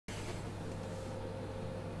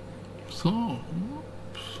So,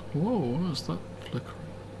 whoa, what is that flickering?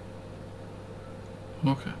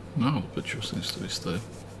 Okay, now the picture seems to be stable.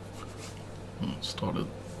 Well,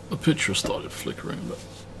 the picture started flickering, but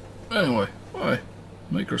anyway, hi,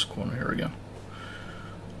 Maker's Corner here again.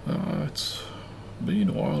 It's been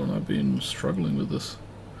a while and I've been struggling with this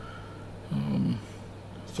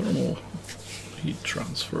thermal heat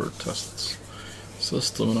transfer tests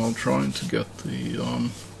system, and I'm trying to get the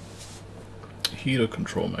heater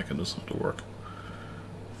control mechanism to work,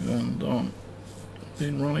 and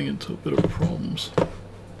been running into a bit of problems that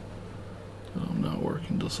I'm now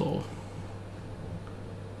working to solve.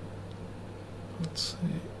 Let's see.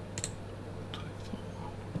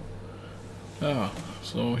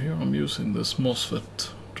 So here I'm using this MOSFET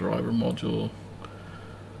driver module,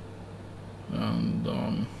 and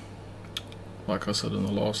like I said in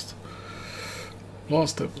the last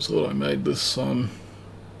episode, I made this can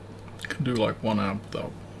do like 1 amp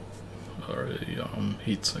without a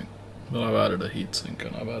heatsink, but I've added a heatsink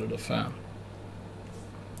and I've added a fan,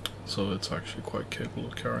 so it's actually quite capable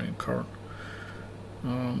of carrying current.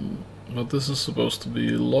 But this is supposed to be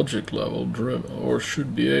logic level driven, or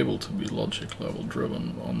should be able to be logic level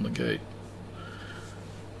driven on the gate.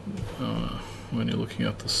 When you're looking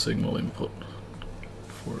at the signal input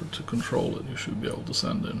to control it, you should be able to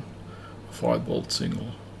send in a 5-volt signal,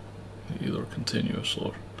 either continuous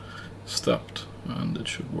or stepped, and it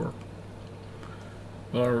should work.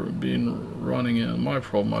 But I've been running in, my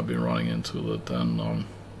problem I've been running into that then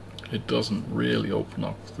it doesn't really open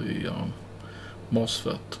up the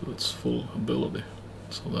MOSFET to its full ability.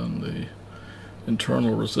 So then the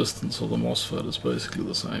internal resistance of the MOSFET is basically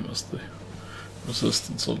the same as the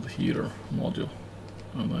resistance of the heater module,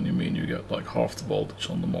 and then you get like half the voltage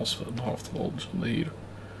on the MOSFET and half the voltage on the heater.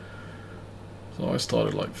 So I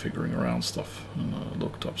started like figuring around stuff and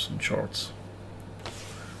looked up some charts,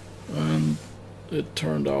 and it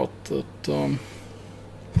turned out that I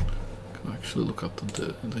can actually look at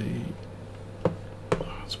the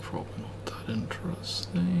it's probably not that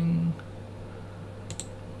interesting.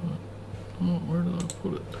 Oh, where did I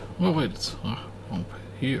put it? Oh wait, it's on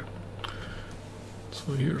here.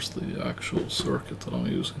 So here's the actual circuit that I'm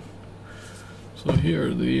using. So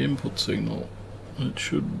here the input signal, it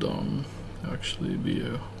should actually be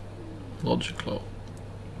a logic low.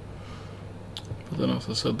 But then, as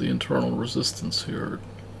I said, the internal resistance here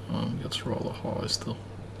gets rather high still.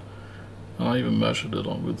 And I even measured it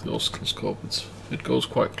with the oscilloscope. It goes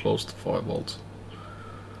quite close to 5 volts.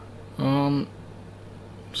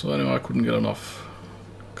 So anyway, I couldn't get enough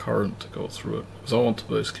current to go through it, because I want to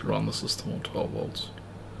basically run the system on 12 volts.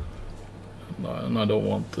 And I don't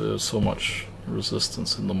want so much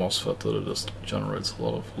resistance in the MOSFET that it just generates a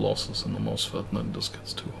lot of losses in the MOSFET and then it just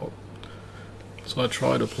gets too hot. So I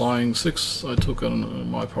tried applying I took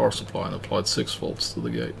my power supply and applied 6 volts to the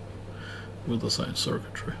gate with the same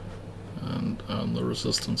circuitry, and the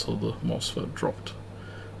resistance of the MOSFET dropped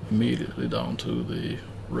immediately down to the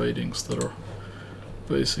ratings that are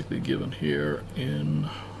basically given here in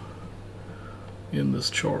this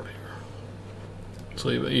chart here. So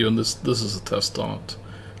even this is a test on it.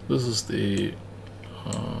 This is the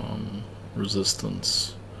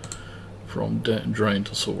resistance from drain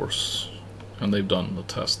to source, and they've done the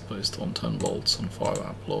test based on 10 volts and 5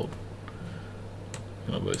 amp load.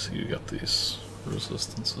 Basically you get these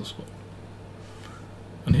resistances.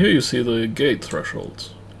 And here you see the gate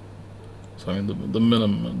thresholds. So I mean the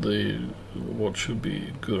minimum, what should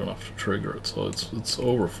be good enough to trigger it. So it's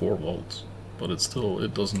over 4 volts, but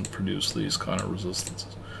it doesn't produce these kind of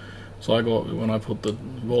resistances. So when I put the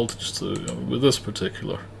voltage to with this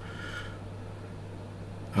particular,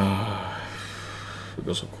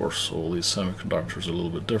 because of course all these semiconductors are a little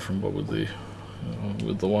bit different, but with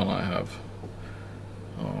the one I have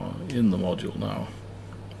in the module now,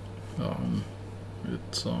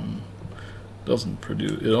 it doesn't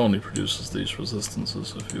produce. It only produces these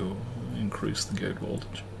resistances if you increase the gate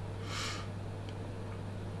voltage.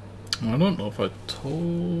 I don't know if I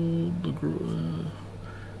told the group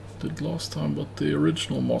did last time, but the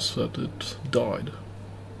original MOSFET, it died,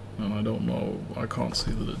 and I don't know. I can't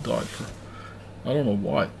see that it died I don't know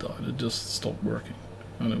why it died. It just stopped working,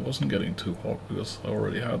 and it wasn't getting too hot because I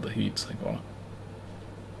already had the heat sink on it.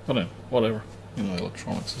 But anyway, whatever.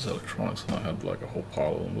 Electronics is electronics, and I had like a whole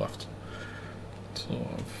pile of them left. So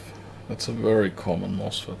that's a very common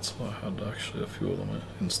MOSFET, so I had actually a few of them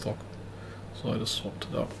in stock, so I just swapped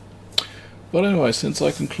it out. But anyway, since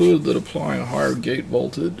I concluded that applying a higher gate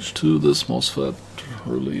voltage to this MOSFET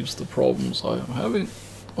relieves the problems I am having,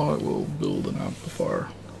 I will build an amplifier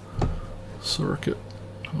circuit.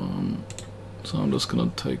 So I'm just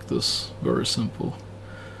going to take this very simple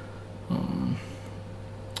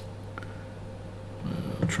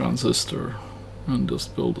transistor and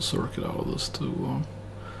just build a circuit out of this to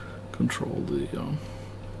control the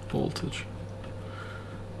voltage.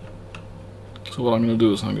 So what I'm going to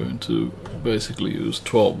do is I'm going to basically use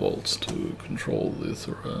 12 volts to control the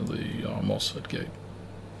MOSFET gate.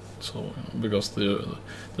 So because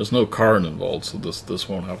there's no current involved, so this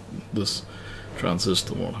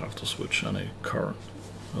transistor won't have to switch any current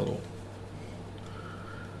at all.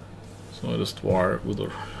 So I just wire it with a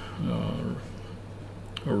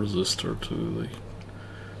resistor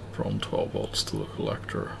from 12 volts to the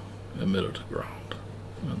collector, emitter to ground,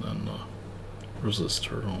 and then a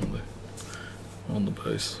resistor on the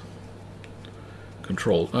base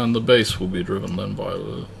control, and the base will be driven then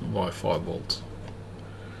by 5 volts.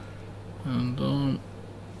 And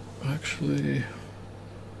actually,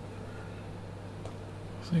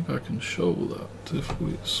 I think I can show that if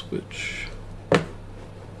we switch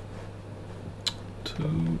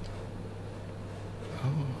to.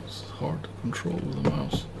 Oh, it's hard to control with a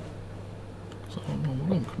mouse because I don't know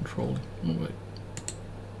what I'm controlling. Oh wait,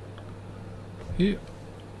 here.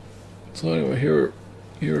 So anyway,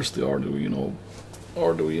 here's the Arduino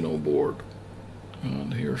board,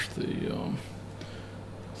 and here's the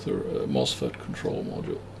MOSFET control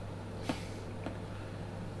module.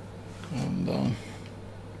 And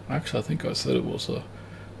actually, I think I said it was a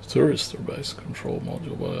thyristor-based control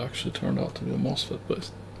module, but it actually turned out to be a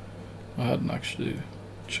MOSFET-based. I hadn't actually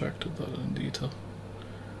checked that in detail.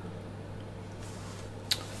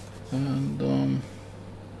 And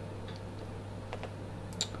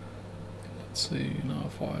let's see now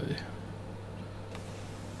if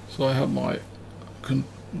so I have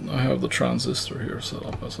the transistor here set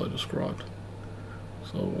up as I described.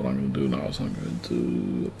 So what I'm going to do now is I'm going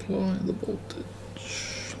to apply the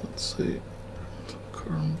voltage. Let's see,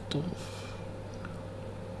 current off,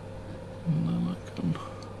 and then I can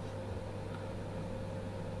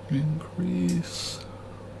increase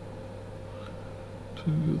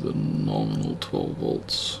to the nominal 12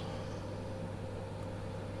 volts.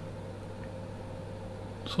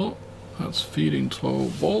 So that's feeding 12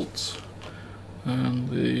 volts, and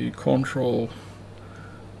the control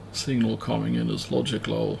signal coming in is logic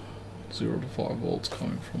low, 0 to 5 volts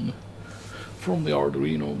coming from the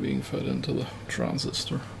Arduino being fed into the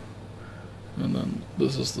transistor. And then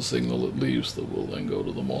this is the signal it leaves that will then go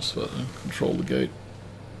to the MOSFET and control the gate.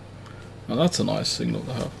 And that's a nice signal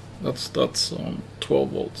to have. That's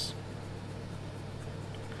 12 volts.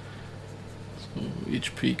 So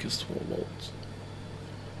each peak is 12 volts.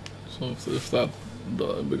 So if that,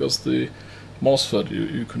 because the MOSFET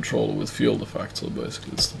you control it with field effect, so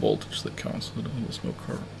basically it's the voltage that counts, and there's no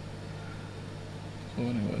current. So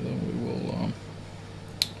anyway, then we will,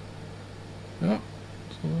 yeah,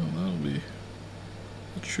 so that'll be,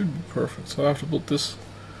 it should be perfect. So I have to put this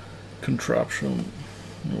contraption,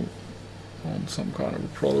 on some kind of a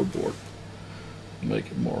proto board, make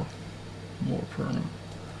it more permanent.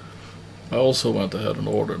 I also went ahead and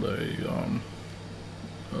ordered a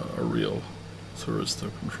real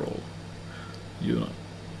thyristor control unit.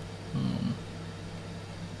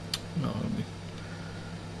 No,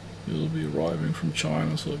 it'll be arriving from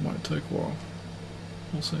China, so it might take a while.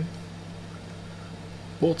 We'll see.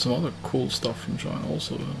 Bought some other cool stuff from China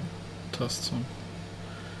also to test some.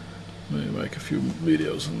 Maybe make a few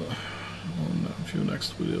videos on a few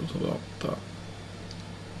next videos about that.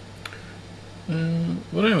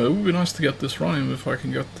 But anyway, it would be nice to get this running if I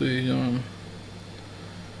can get the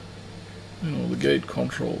the gate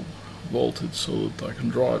control voltage so that I can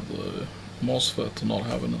drive the MOSFET to not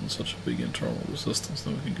having such a big internal resistance.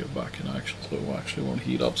 Then we can get back in action, so it actually won't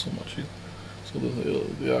heat up so much either. So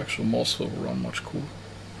the actual MOSFET will run much cooler,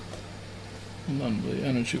 and then the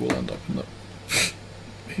energy will end up in the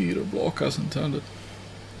heater block as intended.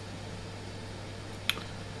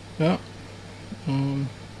 Yeah.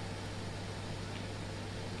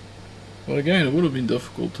 But again, it would have been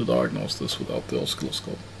difficult to diagnose this without the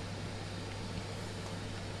oscilloscope,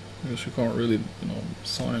 because you can't really,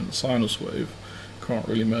 sinus wave, can't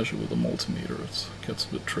really measure with a multimeter. It gets a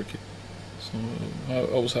bit tricky. So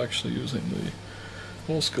I was actually using the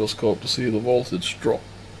oscilloscope to see the voltage drop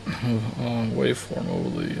waveform over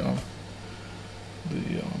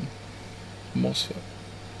the MOSFET.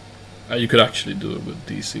 You could actually do it with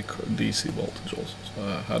DC voltage also. So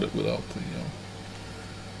I had it without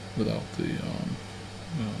the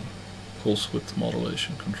pulse width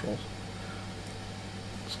modulation control.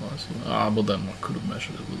 So I said, but then I could have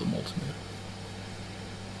measured it with a multimeter.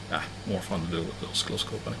 More fun to do with the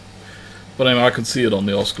oscilloscope anyway. But anyway, I could see it on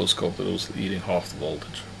the oscilloscope that it was eating half the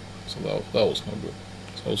voltage, so that was no good.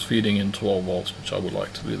 So I was feeding in 12 volts, which I would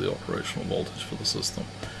like to be the operational voltage for the system.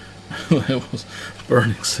 It was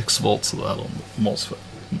burning 6 volts of that on the MOSFET,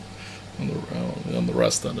 and the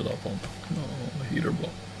rest ended up on the heater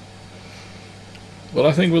block. But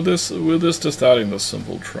I think with this just adding this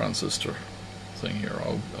simple transistor thing here,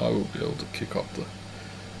 I will be able to kick up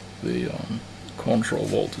the control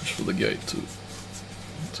voltage for the gate to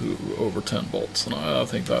over 10 volts, and I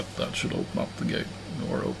think that should open up the gate,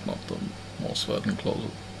 or open up the MOSFET and close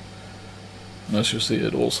it. And as you see,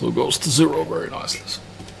 it also goes to 0 very nicely. So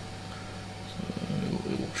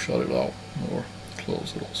it'll shut it out or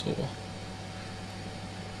close it also.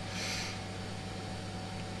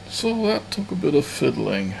 So that took a bit of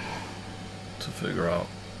fiddling to figure out,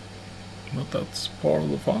 but that's part of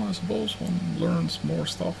the fun, I suppose. One learns more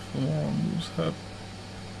stuff the more one moves ahead.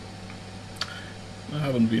 I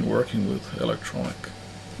haven't been working with electronic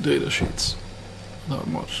data sheets that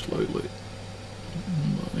much lately.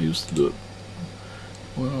 I used to do it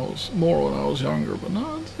when I was younger, but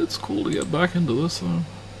now it's cool to get back into this.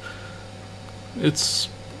 It's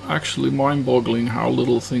actually mind-boggling how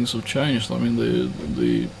little things have changed. I mean, the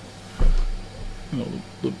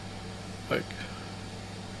like,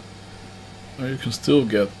 you can still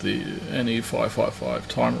get the NE555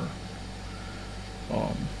 timer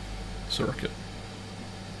circuit.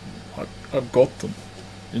 I've got them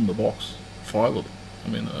in the box, 5 of them. I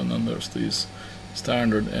mean, and then there's these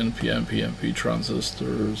standard NPN, PNP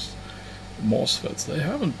transistors, MOSFETs. They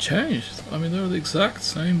haven't changed. I mean, they're the exact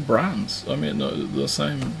same brands. I mean, the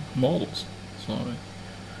same models. So I mean,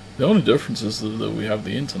 the only difference is that we have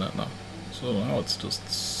the internet now. So now it's just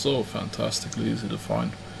so fantastically easy to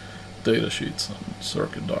find data sheets and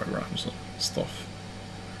circuit diagrams and stuff.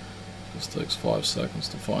 It just takes 5 seconds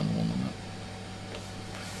to find them on the net.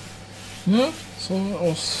 Yeah, so that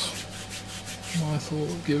was my thought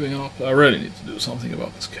of giving up. I really need to do something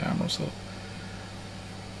about this camera, so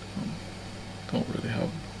don't really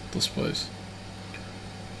have the space.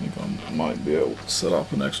 I think I might be able to set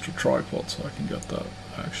up an extra tripod so I can get that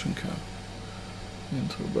action cam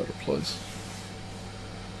into a better place.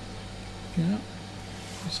 Yeah,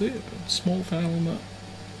 you see it, a small fan on that.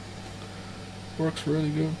 Works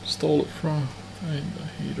really good. Stole it from a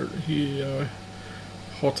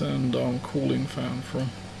hot end cooling fan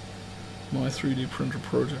from my 3D printer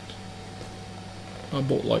project. I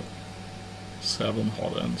bought like 7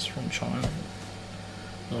 hot ends from China,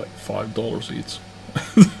 like $5 each.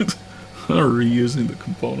 I'm reusing the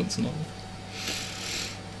components and all.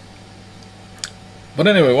 But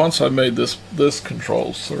anyway, once I made this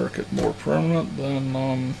control circuit more permanent,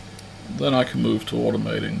 then I can move to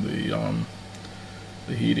automating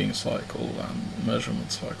the heating cycle and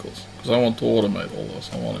measurement cycles, because I want to automate all this.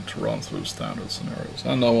 I want it to run through standard scenarios,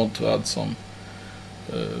 and I want to add some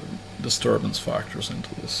disturbance factors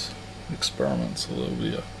into this experiment. So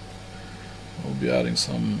I'll be adding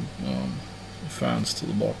some fans to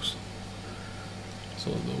the box,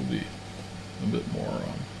 so there'll be a bit more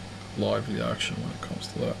lively action when it comes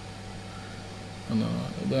to that. And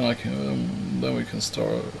then we can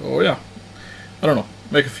start. Oh yeah, I don't know.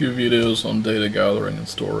 Make a few videos on data gathering and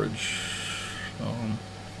storage.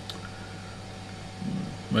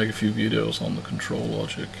 Make a few videos on the control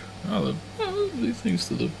logic. These things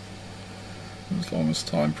to do, as long as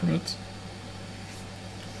time permits.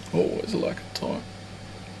 Always a lack of time.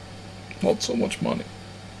 Not so much money.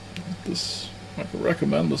 This, I could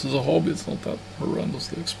recommend this as a hobby. It's not that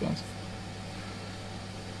horrendously expensive.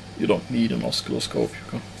 You don't need an oscilloscope. You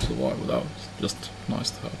can survive without it. It's just nice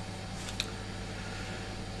to have.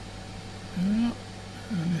 Yeah,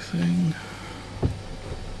 anything?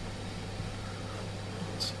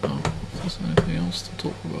 If there's anything else to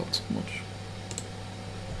talk about so much.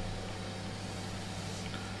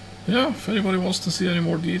 Yeah, if anybody wants to see any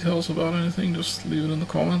more details about anything, just leave it in the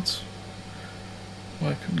comments.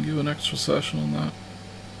 I can give an extra session on that.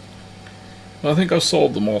 I think I've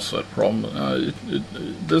solved the MOSFET problem.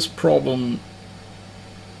 This problem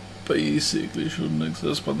basically shouldn't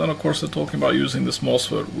exist, but then of course they're talking about using this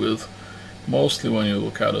MOSFET with, mostly when you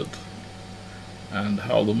look at it and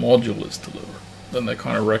how the module is delivered, then they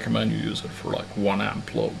kind of recommend you use it for like 1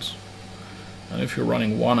 amp loads. And if you're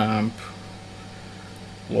running 1 amp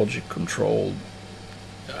logic controlled,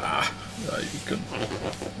 you can,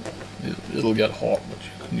 it'll get hot, but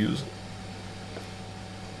you can use it.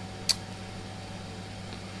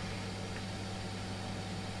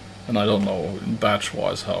 And I don't know batch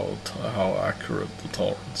wise how accurate the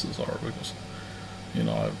tolerances are, because you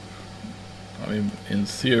know, I mean, in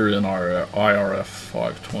theory, an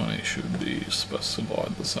IRF520 should be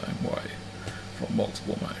specified the same way from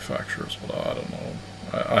multiple manufacturers, but I don't know.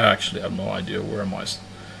 I actually have no idea where my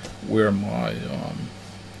where my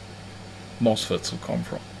MOSFETs have come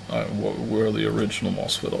from, where the original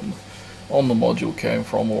MOSFET on the module came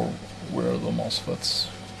from, or where the MOSFETs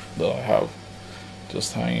that I have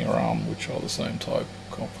just hanging around, which are the same type,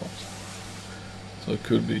 come from. So it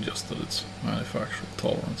could be just that it's manufacturer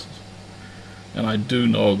tolerances. And I do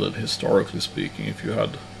know that historically speaking, if you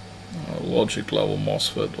had a logic level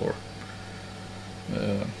MOSFET, or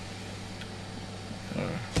I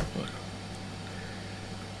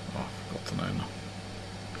forgot the name now.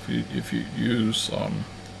 If you use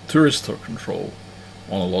thyristor control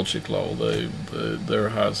on a logic level, there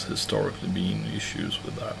has historically been issues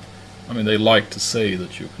with that. I mean, they like to say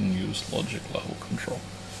that you can use logic level control,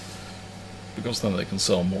 because then they can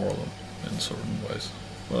sell more of them in certain ways.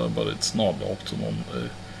 But it's not optimum.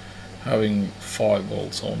 Having 5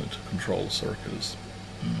 volts only to control the circuit is,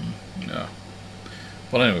 yeah.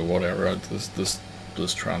 But anyway, whatever.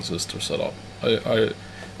 This transistor setup, I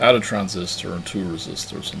add a transistor and 2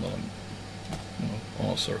 resistors, and then I'm,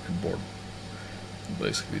 on a circuit board,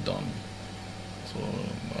 basically done. So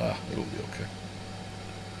it'll be okay.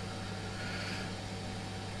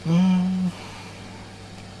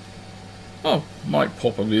 I might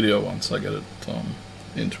pop a video once I get it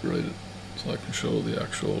integrated, so I can show the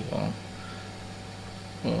actual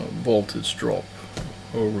voltage drop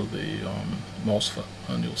over the MOSFET,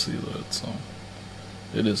 and you'll see that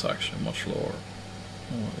it is actually much lower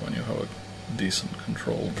when you have a decent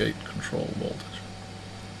gate control voltage.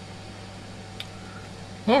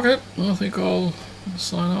 Okay, I think I'll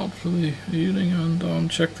sign out for the evening, and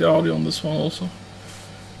check the audio on this one also.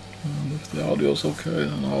 And if the audio is okay,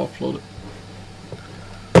 then I'll upload it.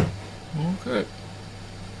 Okay.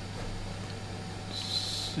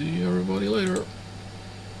 See everybody later.